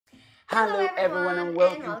Hello everyone and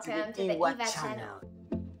welcome to the EVA channel.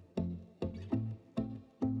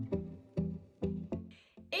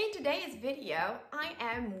 In today's video, I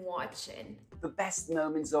am watching the best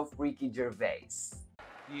moments of Ricky Gervais.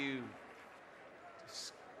 You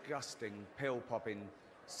disgusting, pill-popping,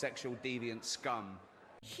 sexual deviant scum.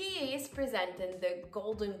 He is presenting the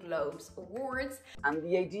Golden Globes Awards. And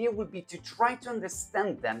the idea would be to try to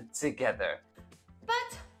understand them together.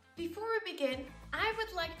 But before we begin, I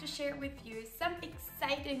would like to share with you some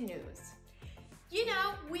exciting news. You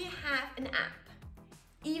know, we have an app,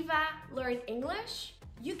 EVA Learn English.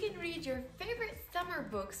 You can read your favorite summer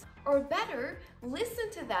books, or better,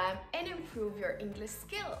 listen to them and improve your English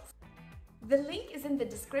skills. The link is in the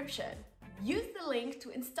description. Use the link to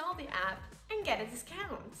install the app and get a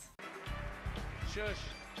discount. Shush.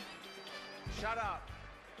 Shut up.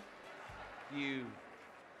 You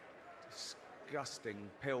disgusting,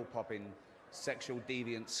 pill-popping, sexual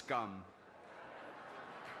deviant scum.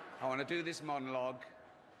 I want to do this monologue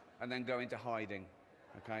and then go into hiding,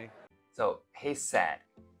 okay? So he said,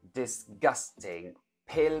 disgusting,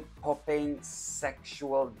 pill-popping,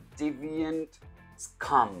 sexual deviant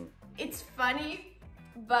scum. It's funny,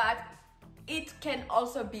 but it can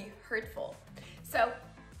also be hurtful. So,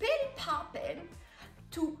 pill popping,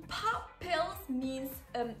 to pop pills means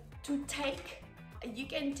to take. You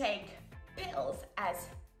can take pills as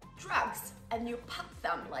drugs and you pop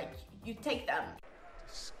them, like you take them.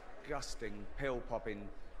 Disgusting, pill-popping,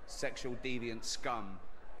 sexual deviant scum.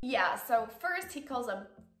 Yeah, so first he calls them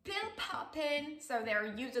pill popping, so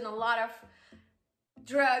they're using a lot of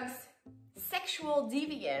drugs. Sexual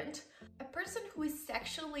deviant. A person who is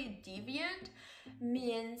sexually deviant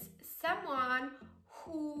means someone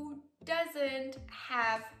who doesn't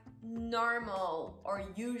have normal or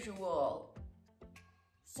usual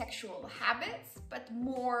sexual habits, but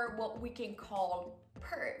more what we can call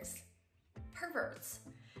perverts.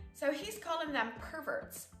 So he's calling them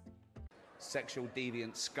perverts. Sexual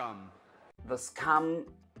deviant scum. The scum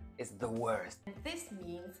is the worst. And this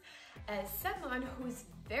means someone who's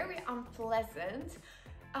very unpleasant,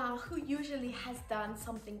 who usually has done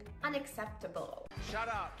something unacceptable. Shut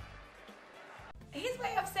up! His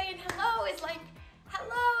way of saying hello is like,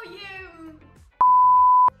 hello you!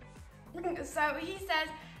 So he says,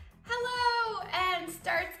 hello, and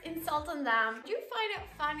starts insulting them. Do you find it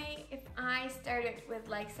funny if I started with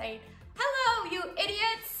like saying, hello you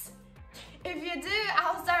idiots? If you do,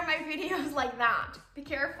 I'll start my videos like that. Be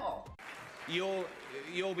careful.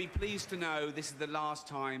 You'll be pleased to know this is the last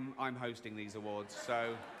time I'm hosting these awards,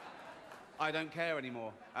 so I don't care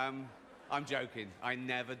anymore. I'm joking, I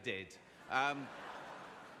never did.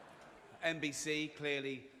 NBC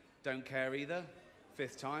clearly don't care either,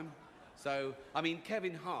 5th time. So, I mean,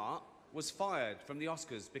 Kevin Hart was fired from the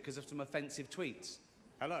Oscars because of some offensive tweets.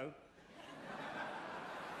 Hello?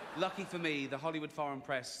 Lucky for me, the Hollywood foreign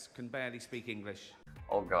press can barely speak English.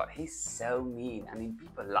 Oh God, he's so mean. I mean,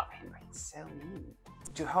 people love him, but he's so mean.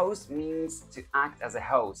 To host means to act as a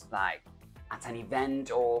host, like at an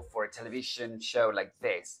event or for a television show like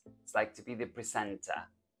this. It's like to be the presenter.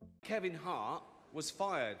 Kevin Hart was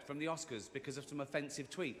fired from the Oscars because of some offensive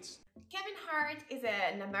tweets. Kevin Hart is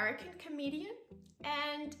an American comedian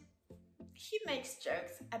and he makes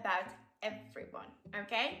jokes about everyone,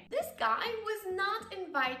 okay? This guy was not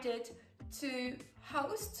invited to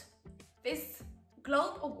host this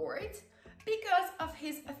Globe Award because of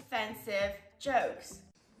his offensive jokes.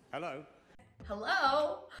 Hello?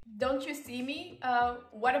 Hello? Don't you see me?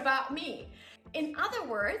 What about me? In other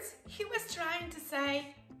words, he was trying to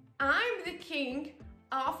say, I'm the king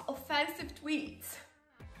of offensive tweets.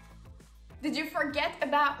 Did you forget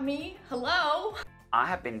about me? Hello? I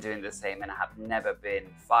have been doing the same and I have never been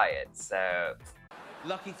fired, so...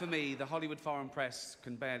 Lucky for me, the Hollywood foreign press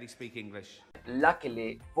can barely speak English.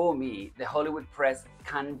 Luckily for me, the Hollywood press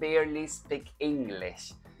can barely speak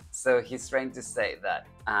English. So he's trying to say that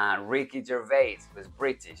Ricky Gervais, who's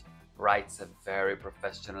British, writes a very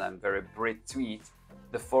professional and very Brit tweet.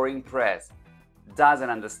 The foreign press doesn't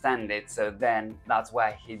understand it, so then that's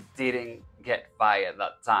why he didn't get fired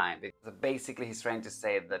that time. Because basically he's trying to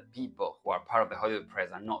say that people who are part of the Hollywood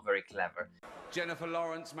press are not very clever. Jennifer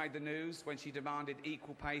Lawrence made the news when she demanded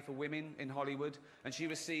equal pay for women in Hollywood, and she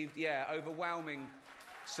received, overwhelming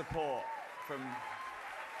support from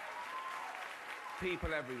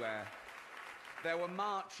people everywhere. There were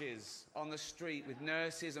marches on the street with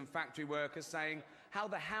nurses and factory workers saying, how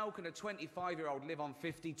the hell can a 25-year-old live on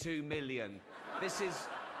 52 million? This is...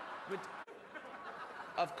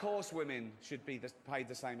 Of course women should be paid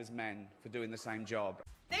the same as men for doing the same job.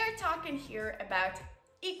 They're talking here about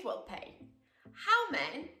equal pay. How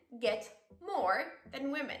men get more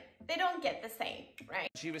than women. they don't get the same, right?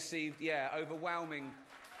 She received, yeah, overwhelming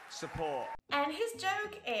support. And his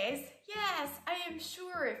joke is, yes, I am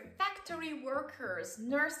sure factory workers,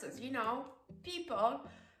 nurses, you know, people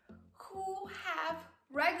who have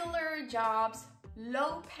regular jobs,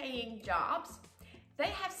 low-paying jobs, they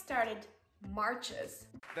have started marches.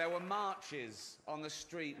 There were marches on the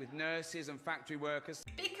street with nurses and factory workers.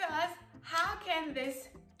 Because how can this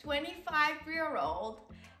 25-year-old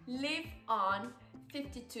live on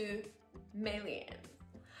 52 million?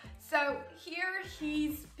 So here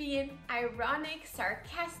he's being ironic,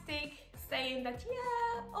 sarcastic, saying that,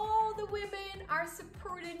 yeah, all the women are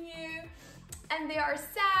supporting you and they are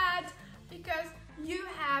sad because you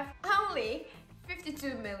have only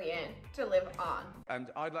 52 million to live on. And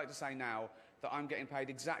I'd like to say now that I'm getting paid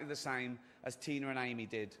exactly the same as Tina and Amy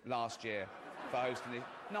did last year for hosting it.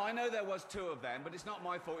 No, I know there was two of them, but it's not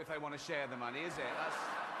my fault if they want to share the money, is it?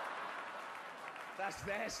 That's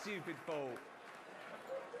their stupid fault.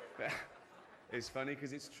 It's funny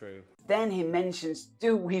because it's true. Then he mentions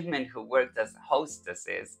two women who worked as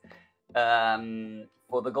hostesses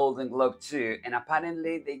for the Golden Globe too, and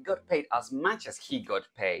apparently they got paid as much as he got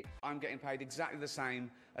paid. I'm getting paid exactly the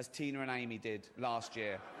same as Tina and Amy did last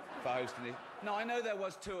year for hosting it. No, I know there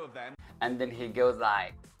was two of them. And then he goes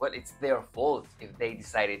like, well, it's their fault if they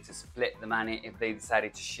decided to split the money, if they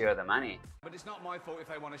decided to share the money. But it's not my fault if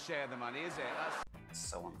they want to share the money, is it? That's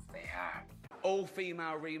so unfair. All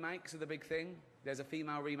female remakes are the big thing. There's a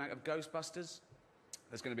female remake of Ghostbusters.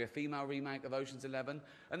 There's going to be a female remake of Ocean's 11.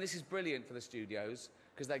 And this is brilliant for the studios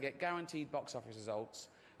because they get guaranteed box office results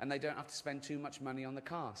and they don't have to spend too much money on the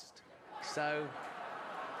cast. So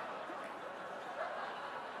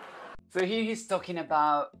here he's talking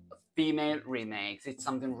about female remakes. It's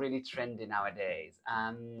something really trendy nowadays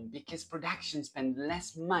because productions spend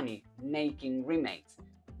less money making remakes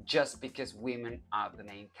just because women are the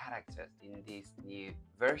main characters in these new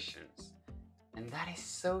versions. And that is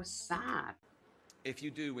so sad. if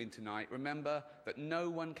you do win tonight, remember that no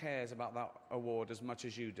one cares about that award as much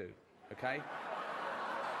as you do, okay?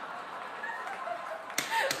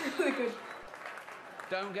 Really good.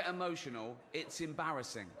 Don't get emotional, it's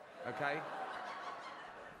embarrassing, okay?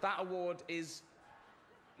 That award is,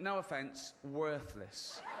 no offence,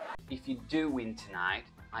 worthless. If you do win tonight,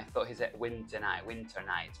 I thought he said winter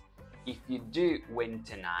night. If you do win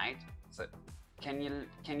tonight, so can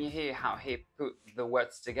you hear how he put the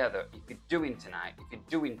words together? If you do win tonight, if you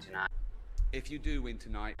do win tonight. If you do win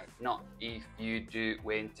tonight. Not if you do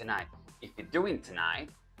win tonight. If you do win tonight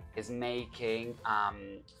is making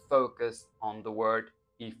focus on the word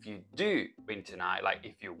if you do win tonight, like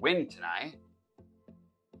if you win tonight.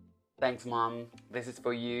 Thanks, Mom. This is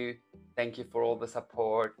for you. Thank you for all the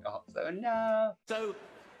support. Oh, so no. So,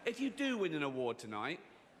 if you do win an award tonight,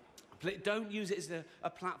 don't use it as a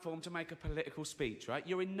platform to make a political speech, right?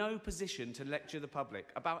 You're in no position to lecture the public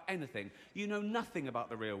about anything. You know nothing about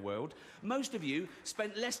the real world. Most of you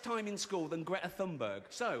spent less time in school than Greta Thunberg.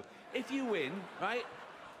 So, if you win, right,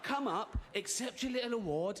 come up, accept your little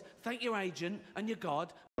award, thank your agent and your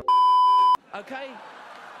God, okay?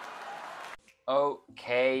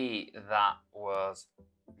 Okay, that was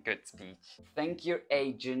good speech. Thank your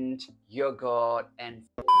agent, your God, and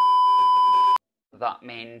that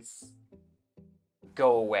means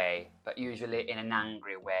go away, but usually in an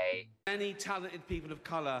angry way. Many talented people of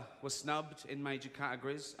colour were snubbed in major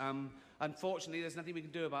categories. Unfortunately, there's nothing we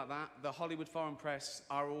can do about that. The Hollywood foreign press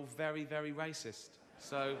are all very, very racist.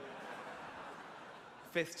 So,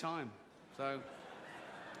 fifth time. So,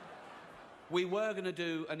 we were going to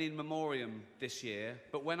do an in memoriam this year,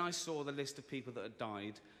 but when I saw the list of people that had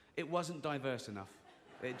died, it wasn't diverse enough.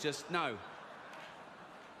 No.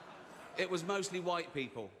 It was mostly white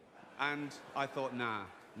people, and I thought, nah,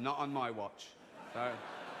 not on my watch. So,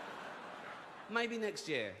 maybe next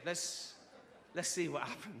year. Let's see what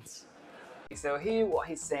happens. So here what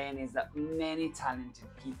he's saying is that many talented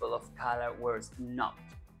people of color were snubbed,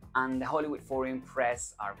 and the Hollywood foreign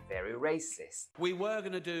press are very racist. We were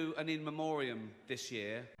going to do an in memoriam this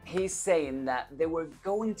year. He's saying that they were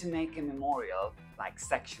going to make a memorial, like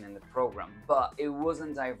section in the program, but it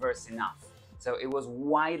wasn't diverse enough. So it was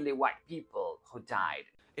widely white people who died.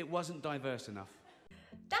 It wasn't diverse enough.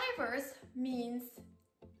 Diverse means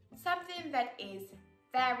something that is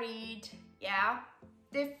varied, yeah,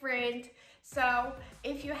 different. So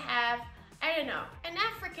if you have, I don't know, an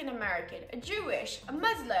African American, a Jewish, a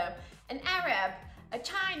Muslim, an Arab, a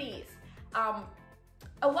Chinese,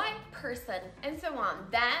 a white person, and so on,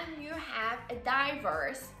 then you have a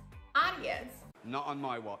diverse audience. Not on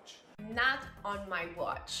my watch. Not on my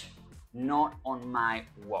watch. not on my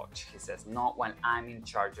watch, he says, not while I'm in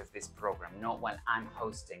charge of this program, not while I'm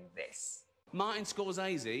hosting this. Martin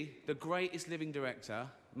Scorsese, the greatest living director,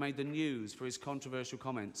 made the news for his controversial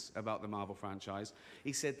comments about the Marvel franchise.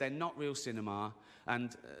 He said they're not real cinema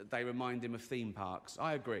and they remind him of theme parks.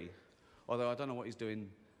 I agree, although I don't know what he's doing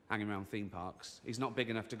hanging around theme parks. He's not big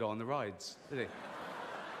enough to go on the rides, is he?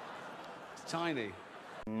 It's tiny.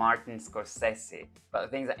 Martin Scorsese, but the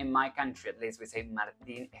thing is that in my country at least we say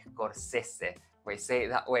Martin Scorsese. We say it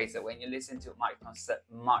that way, so when you listen to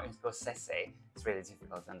Martin Scorsese, it's really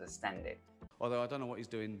difficult to understand it. Although I don't know what he's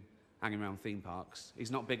doing hanging around theme parks.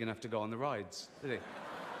 He's not big enough to go on the rides, is he?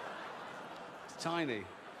 It's tiny.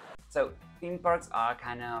 So theme parks are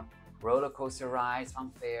kind of roller coaster rides,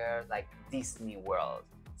 fun fairs, like Disney World.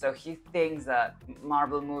 So he thinks that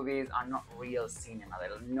Marvel movies are not real cinema,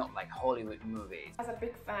 they're not like Hollywood movies. As a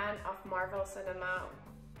big fan of Marvel cinema,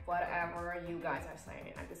 whatever you guys are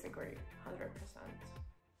saying, I disagree 100%.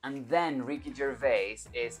 And then Ricky Gervais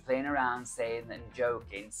is playing around, saying and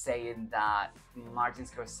joking, saying that Martin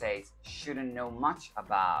Scorsese shouldn't know much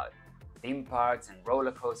about theme parks and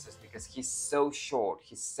roller coasters because he's so short,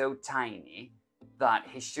 he's so tiny, that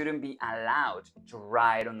he shouldn't be allowed to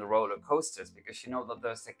ride on the roller coasters because you know that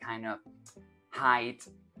there's a kind of height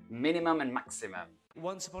minimum and maximum.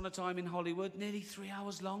 Once upon a time in Hollywood, nearly 3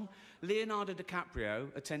 hours long, Leonardo DiCaprio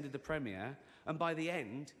attended the premiere, and by the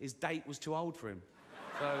end, his date was too old for him.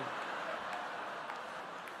 So...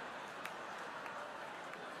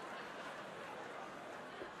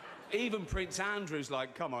 even Prince Andrew's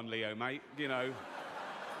like, come on, Leo, mate, you know.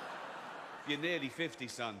 You're nearly 50,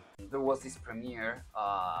 son. There was this premiere,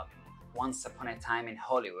 Once Upon a Time in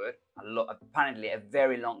Hollywood, apparently a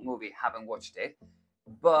very long movie, haven't watched it,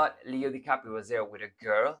 but Leo DiCaprio was there with a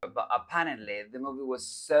girl, but apparently the movie was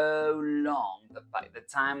so long that by the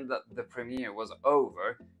time that the premiere was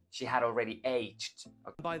over, she had already aged.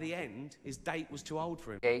 By the end, his date was too old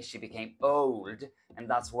for him. Okay, she became old, and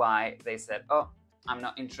that's why they said, oh, I'm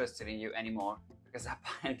not interested in you anymore, because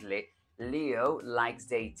apparently Leo likes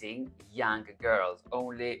dating young girls,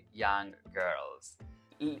 only young girls.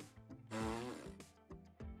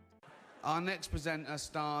 Our next presenter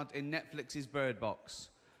starred in Netflix's Bird Box,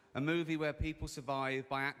 a movie where people survive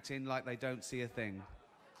by acting like they don't see a thing.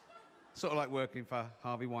 Sort of like working for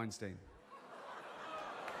Harvey Weinstein.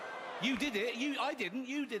 You did it. I didn't.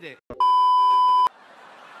 You did it.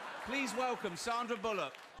 Please welcome Sandra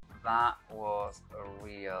Bullock. That was a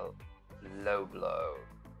real low blow.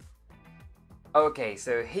 Okay,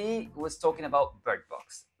 so he was talking about Bird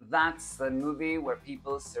Box. That's a movie where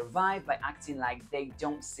people survive by acting like they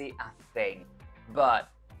don't see a thing. But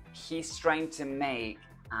he's trying to make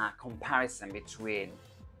a comparison between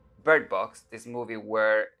Bird Box, this movie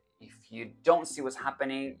where if you don't see what's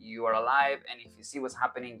happening, you are alive, and if you see what's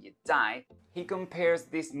happening, you die. He compares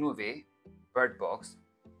this movie, Bird Box,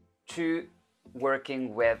 to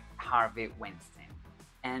working with Harvey Weinstein.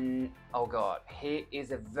 And oh god, he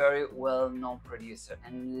is a very well-known producer,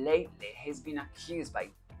 and lately he's been accused by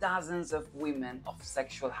dozens of women of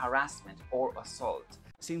sexual harassment or assault.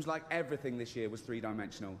 Seems like everything this year was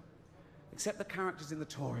three-dimensional, except the characters in The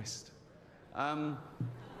Tourist.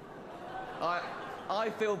 I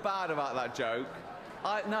feel bad about that joke.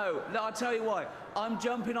 No, I'll tell you why. I'm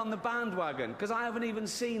jumping on the bandwagon, because I haven't even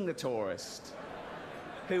seen The Tourist.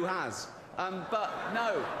 Who has? But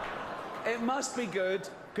no, it must be good,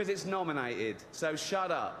 because it's nominated, so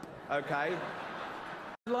shut up, okay?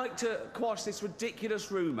 I'd like to quash this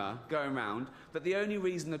ridiculous rumour going around that the only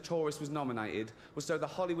reason The Tourist was nominated was so the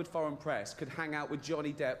Hollywood foreign press could hang out with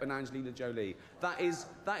Johnny Depp and Angelina Jolie. That is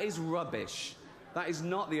rubbish. That is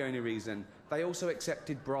not the only reason. They also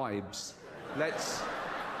accepted bribes.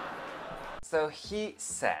 So he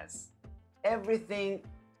says, everything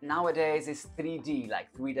nowadays is 3D,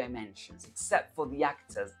 like 3 dimensions, except for the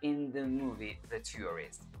actors in the movie The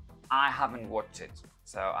Tourist. I haven't watched it,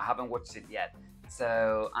 so I haven't watched it yet.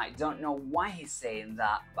 So I don't know why he's saying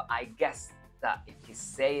that, but I guess that if he's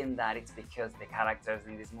saying that, it's because the characters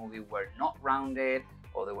in this movie were not rounded,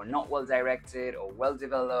 or they were not well directed, or well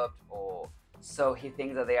developed, or so he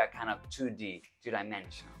thinks that they are kind of 2D,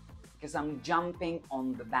 2-dimensional. Because I'm jumping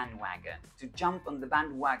on the bandwagon. To jump on the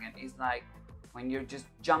bandwagon is like when you're just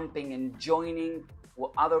jumping and joining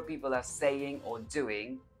what other people are saying or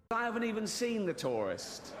doing. I haven't even seen The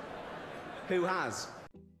Tourist. Who has?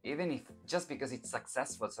 Even if, just because it's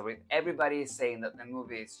successful, so if everybody is saying that the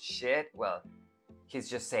movie is shit, well, he's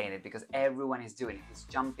just saying it because everyone is doing it. He's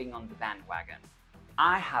jumping on the bandwagon.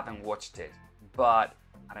 I haven't watched it, but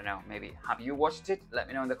I don't know, maybe have you watched it? Let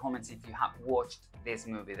me know in the comments if you have watched this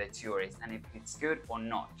movie, The Tourist, and if it's good or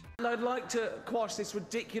not. I'd like to quash this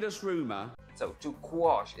ridiculous rumour. So to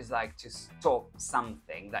quash is like to stop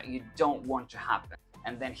something that you don't want to happen.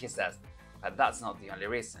 And then he says, but that's not the only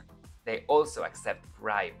reason. They also accept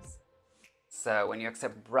bribes. So when you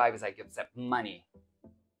accept bribes, like you accept money.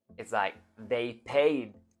 It's like they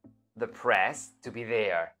paid the press to be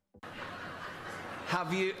there.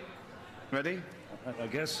 Have you... Ready? I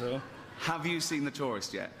guess so. Have you seen The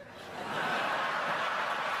Tourist yet?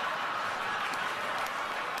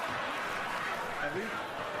 Have you?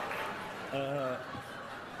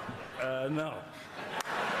 No.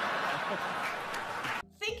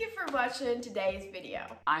 Thank you for watching today's video.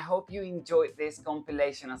 I hope you enjoyed this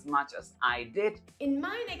compilation as much as I did. In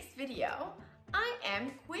my next video, I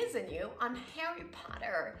am quizzing you on Harry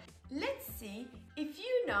Potter. Let's see if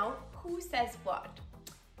you know who says what.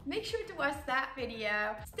 Make sure to watch that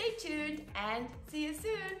video. Stay tuned and see you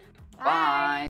soon. Bye.